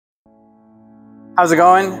How's it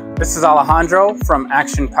going? This is Alejandro from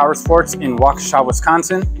Action Power Sports in Waukesha,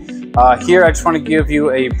 Wisconsin. Here I just want to give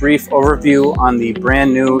you a brief overview on the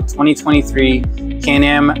brand new 2023 Can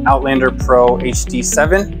Am Outlander Pro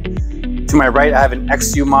HD7. To my right, I have an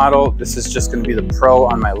XU model. This is just going to be the Pro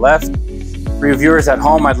on my left. For you viewers at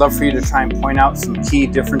home, I'd love for you to try and point out some key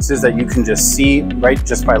differences that you can just see right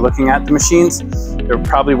just by looking at the machines. There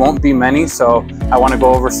probably won't be many, so I want to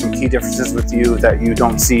go over some key differences with you that you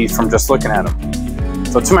don't see from just looking at them.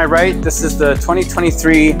 So to my right, this is the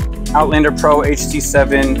 2023 Outlander Pro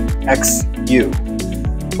HD7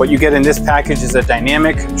 XU. What you get in this package is a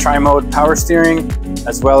dynamic tri-mode power steering,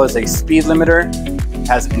 as well as a speed limiter. It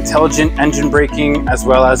has intelligent engine braking, as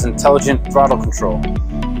well as intelligent throttle control.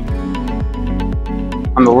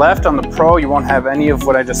 On the left, on the Pro, you won't have any of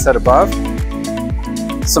what I just said above.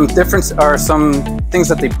 Some things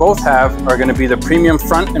that they both have are going to be the premium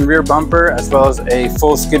front and rear bumper, as well as a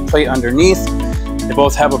full skid plate underneath. They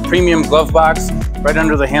both have a premium glove box right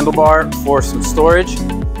under the handlebar for some storage.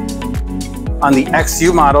 On the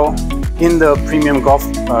XU model, in the premium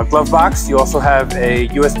glove box, you also have a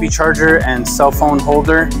USB charger and cell phone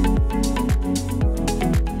holder.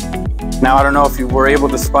 Now, I don't know if you were able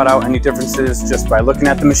to spot out any differences just by looking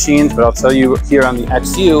at the machines, but I'll tell you here on the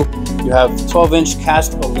XU, you have 12-inch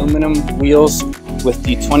cast aluminum wheels with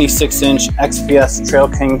the 26-inch XPS Trail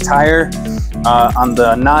King tire. On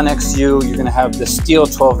the non-XU, you're going to have the steel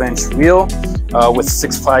 12-inch wheel with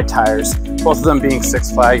 6-ply tires. Both of them being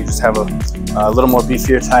 6-ply, you just have a little more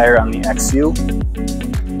beefier tire on the XU.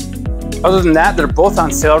 Other than that, they're both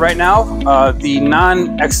on sale right now. The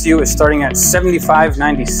non-XU is starting at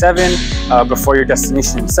 $75.97 before your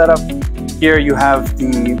destination and setup. Here you have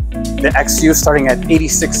the XU starting at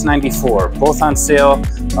 $86.94, both on sale.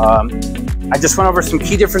 I just went over some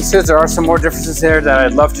key differences. There are some more differences there that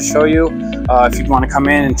I'd love to show you if you'd want to come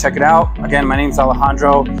in and check it out. Again, my name is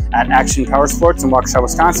Alejandro at Action Power Sports in Waukesha,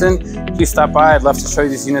 Wisconsin. Please stop by. I'd love to show you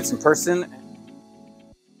these units in person.